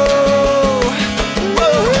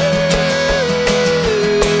 whoa,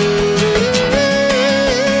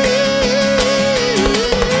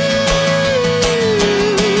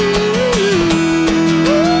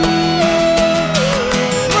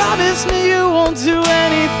 Promise me you won't do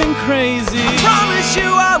anything crazy. I promise you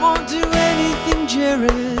I won't do anything,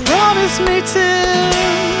 Jared. Promise me Tim.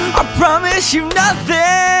 I promise you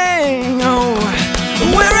nothing. Oh,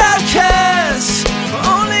 we're outcasts.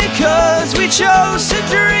 'cause we chose to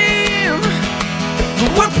dream.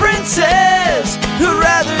 We're princes who'd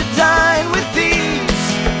rather dine with thieves.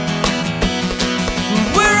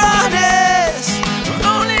 We're honest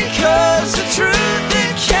only 'cause the truth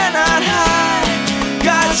it cannot hide.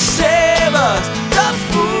 God save us, the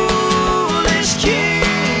foolish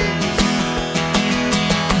kids.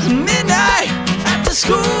 Midnight after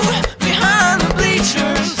school behind the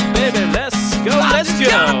bleachers. Baby, let's go, let's go.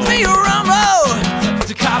 Gonna be a rumble.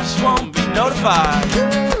 The cops won't be notified.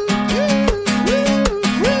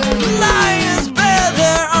 Lions bare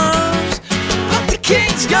their arms, but the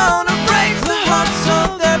king's gonna break the hearts of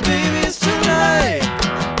their babies tonight.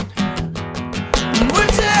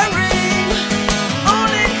 We're daring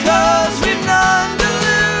only 'cause we've none to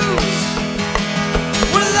lose.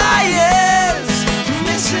 We're lions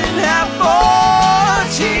missing half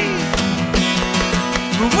 40.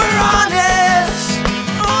 We're honest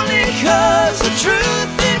only 'cause the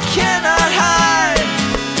truth it cannot hide.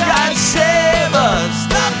 God save us,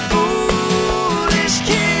 the foolish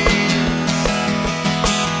kids.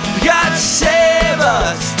 God save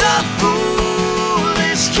us, the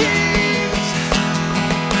foolish kids.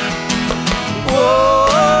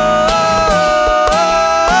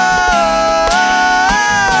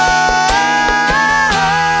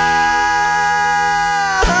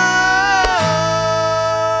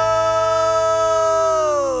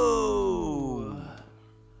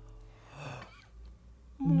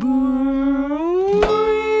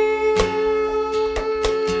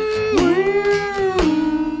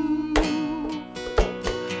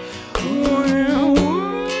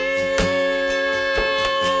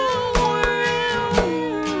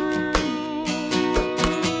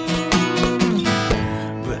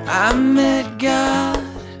 But I met God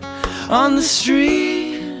on the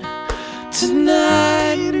street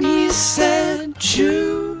tonight, and he said,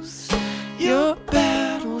 choose your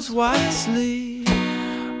battles wisely,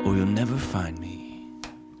 or you'll never find me.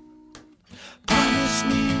 Promise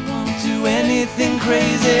me you won't do anything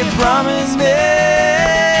crazy. Promise me.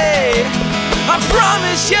 I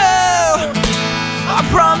promise you. I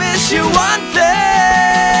promise you one thing.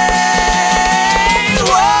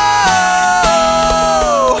 Whoa,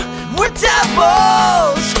 we're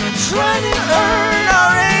devils trying to earn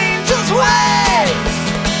our angels' ways,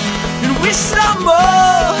 and we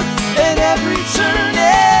stumble at every turn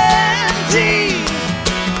indeed.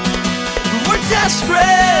 We're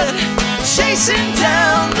desperate, chasing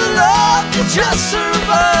down the love to just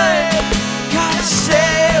survive. God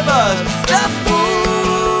save us, the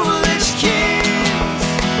foolish kids.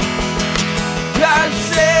 God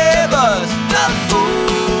save us, the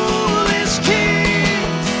foolish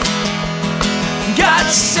kids. God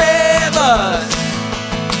save us,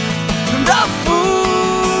 the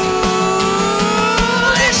foolish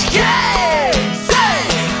kids. Hey,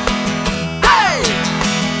 hey.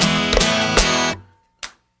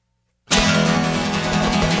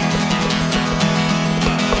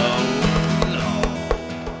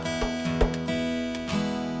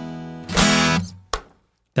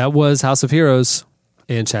 That was House of Heroes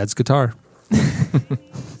and Chad's guitar.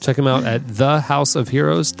 Check him out at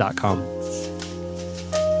thehouseofheroes.com.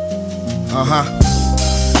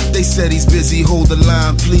 They said he's busy, hold the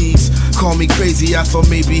line, please. Call me crazy, I thought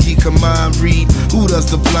maybe he could mind read. Who does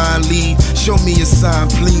the blind lead? Show me a sign,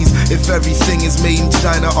 please. If everything is made in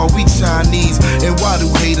China, are we Chinese? And why do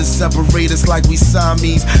haters separate us like we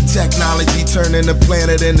Siamese? Technology turning the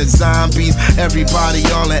planet into zombies. Everybody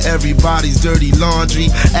all in everybody's dirty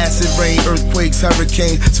laundry. Acid rain, earthquakes,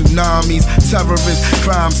 hurricanes, tsunamis. Terrorists,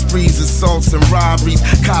 crime sprees, assaults and robberies.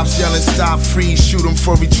 Cops yelling stop, freeze, shoot them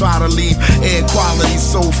before we try to leave. Air quality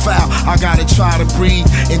so foul, I gotta try to breathe.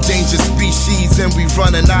 Endangered species and we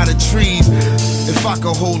running out of trees. If I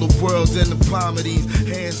could hold the world in the palm of these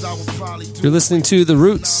hands, I would probably do. You're listening to The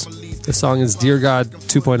Roots. The song is Dear God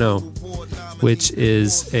 2.0, which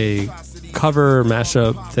is a cover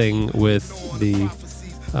mashup thing with the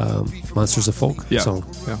Monsters of Folk song.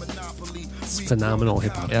 Yeah. It's phenomenal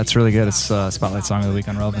hip hop. Yeah, it's really good. It's Spotlight Song of the Week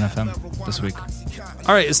on Relevant FM this week.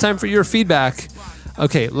 All right, it's time for your feedback.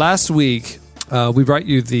 Okay, last week we brought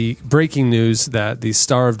you the breaking news that the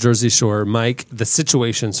star of Jersey Shore, Mike The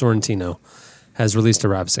Situation Sorrentino, has released a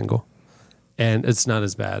rap single. And it's not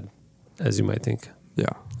as bad as you might think. Yeah.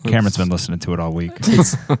 Cameron's been listening to it all week.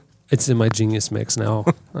 It's in my Genius Mix now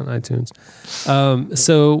on iTunes.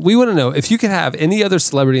 So we want to know, if you could have any other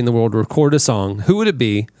celebrity in the world record a song, who would it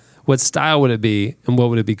be? What style would it be? And what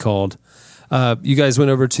would it be called? You guys went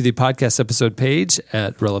over to the podcast episode page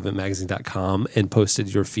at relevantmagazine.com and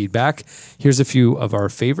posted your feedback. Here's a few of our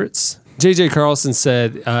favorites. JJ Carlson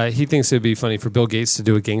said he thinks it would be funny for Bill Gates to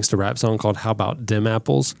do a gangster rap song called How About Dim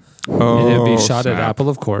Apples. And it would be Oh, shot at snap. Apple,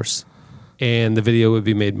 of course. And the video would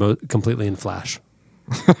be made completely in Flash.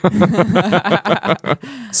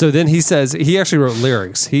 So then he says, he actually wrote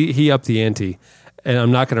lyrics. He upped the ante. And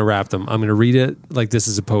I'm not going to rap them. I'm going to read it like this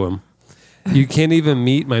is a poem. You can't even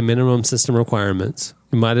meet my minimum system requirements.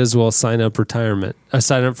 You might as well sign up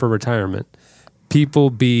for retirement. People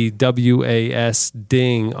be WAS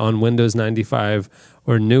ding on Windows 95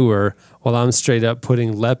 or newer, while I'm straight up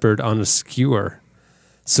putting leopard on a skewer.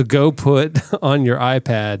 So go put on your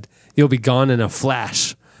iPad. You'll be gone in a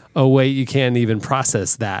flash. Oh wait, you can't even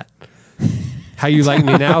process that. How you like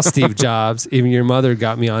me now, Steve Jobs? Even your mother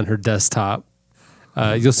got me on her desktop.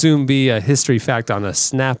 You'll soon be a history fact on a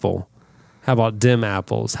Snapple. How about dim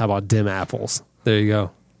apples? There you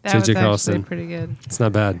go. That was J.J. actually Carlson. pretty good. It's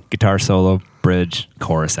not bad. Guitar solo, bridge,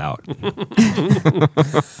 chorus out.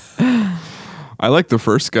 I like the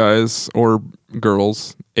first guys or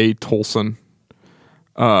girls, A. Tolson.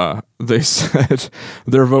 They said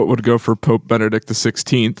their vote would go for Pope Benedict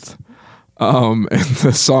XVI. And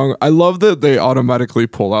the song, I love that they automatically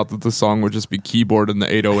pull out that the song would just be keyboard in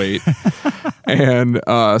the 808. And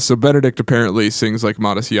so Benedict apparently sings like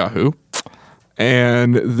Modest Yahoo.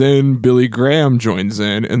 And then Billy Graham joins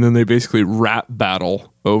in, and then they basically rap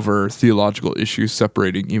battle over theological issues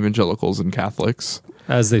separating evangelicals and Catholics.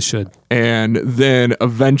 As they should. And then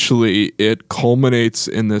eventually it culminates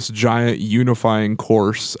in this giant unifying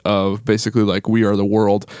course of basically like We Are the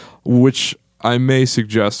World, which I may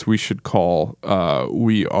suggest we should call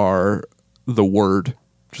We Are the Word,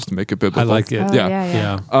 just to make it biblical. I like it. Oh,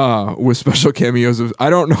 yeah. With special cameos of, I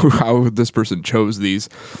don't know how this person chose these.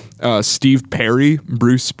 Steve Perry,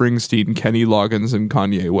 Bruce Springsteen, Kenny Loggins, and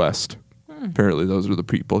Kanye West. Apparently those are the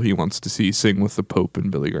people he wants to see sing with the Pope and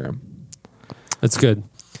Billy Graham. That's good.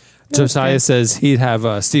 Josiah says he'd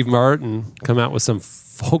have Steve Martin come out with some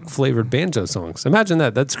folk-flavored banjo songs. Imagine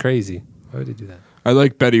that. That's crazy. Why would he do that? I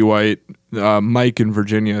like Betty White. Mike in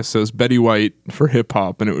Virginia says Betty White for hip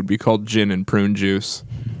hop, and it would be called Gin and Prune Juice.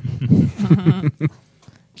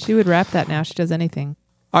 She would rap that now. She does anything.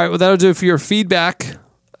 All right, well, that'll do it for your feedback.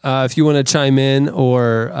 If you want to chime in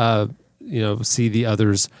or see the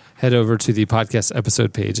others, head over to the podcast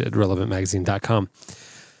episode page at relevantmagazine.com.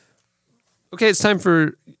 Okay, it's time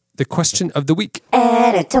for the question of the week.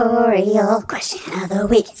 Editorial question of the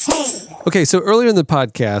week. Hey. Okay, so earlier in the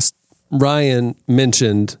podcast, Ryan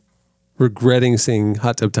mentioned regretting seeing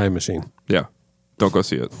Hot Tub Time Machine. Yeah. Don't go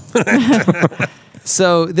see it.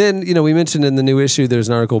 So then, we mentioned in the new issue, there's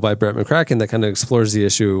an article by Brett McCracken that kind of explores the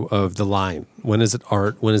issue of the line. When is it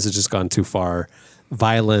art? When has it just gone too far?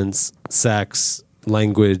 Violence, sex,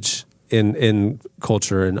 language in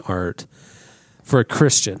culture and art. For a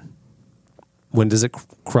Christian, when does it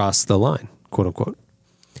cross the line, quote unquote?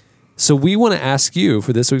 So we want to ask you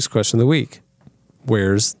for this week's question of the week.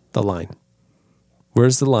 Where's the line?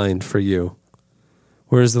 Where's the line for you?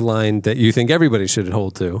 Where's the line that you think everybody should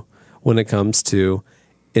hold to when it comes to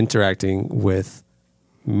interacting with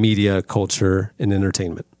media, culture, and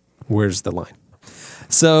entertainment? Where's the line?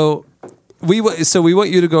 So we want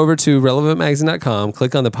you to go over to relevantmagazine.com,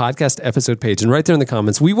 click on the podcast episode page, and right there in the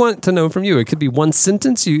comments, we want to know from you. It could be one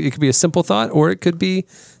sentence, it could be a simple thought, or it could be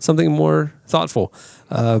something more thoughtful.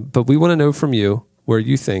 But we want to know from you where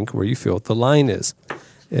you feel the line is.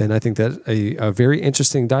 And I think that a very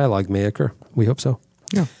interesting dialogue may occur. We hope so.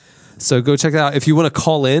 Yeah. So go check it out. If you want to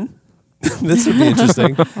call in, this would be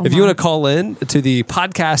interesting. If you want to call in to the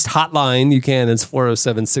podcast hotline, you can. It's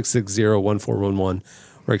 407-660-1411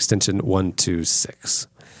 or extension 126.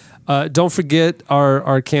 Don't forget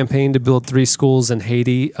our campaign to build 3 schools in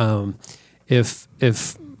Haiti. If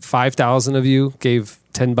 5,000 of you gave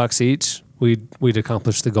 $10 each, we'd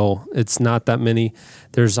accomplish the goal. It's not that many.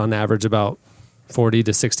 There's on average about 40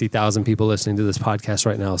 to 60,000 people listening to this podcast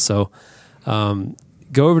right now. So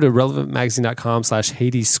go over to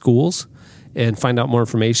relevantmagazine.com/Haiti schools and find out more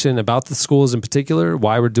information about the schools in particular,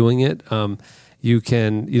 why we're doing it. You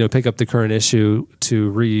can, pick up the current issue to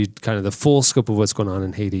read kind of the full scope of what's going on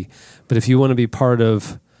in Haiti. But if you want to be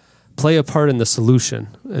play a part in the solution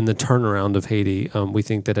and the turnaround of Haiti, we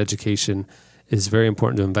think that education is very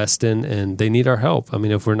important to invest in, and they need our help. I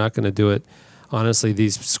mean, if we're not going to do it, honestly,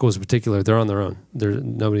 these schools in particular, they're on their own.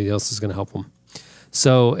 Nobody else is going to help them.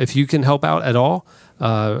 So if you can help out at all,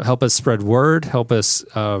 help us spread word, help us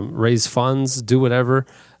raise funds, do whatever,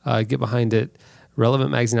 get behind it.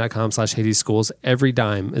 relevantmagazine.com/Haiti schools. Every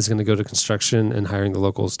dime is going to go to construction and hiring the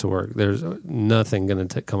locals to work. There's nothing going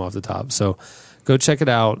to come off the top. So go check it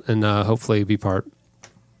out and hopefully be part.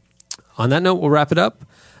 On that note, we'll wrap it up.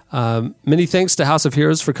 Many thanks to House of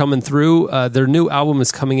Heroes for coming through. Their new album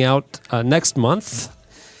is coming out next month.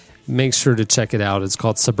 make sure to check it out. It's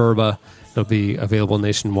called Suburba. It'll be available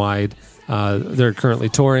nationwide. They're currently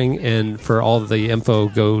touring, and for all of the info,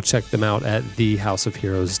 go check them out at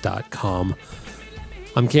thehouseofheroes.com.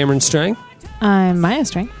 I'm Cameron Strang. I'm Maya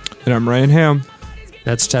Strang. And I'm Ryan Ham.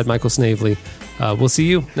 That's Chad Michael Snavely. We'll see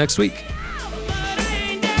you next week.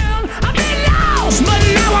 But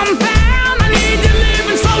now I'm found. I need to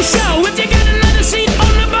live in full show. If you got another seat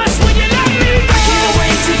on the bus, will you let me? I can't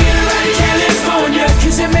wait to get around to California,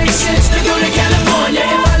 'cause it makes sense to go to California.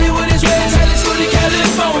 If Hollywood is red, so let's go to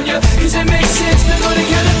California, 'cause it makes sense to go to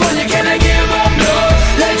California. Can I give up? No,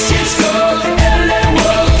 let's just go. LA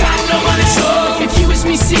world, got no money, so if you was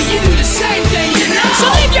me, see, you do the same thing, you know.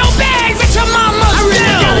 So leave your bags at your mama's. I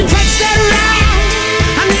really gotta catch that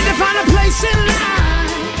ride. I need to find a place in line.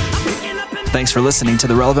 Thanks for listening to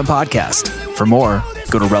the Relevant Podcast. For more,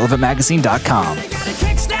 go to relevantmagazine.com.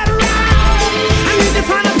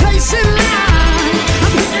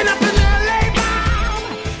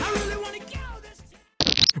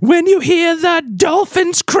 When you hear the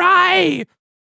dolphins cry,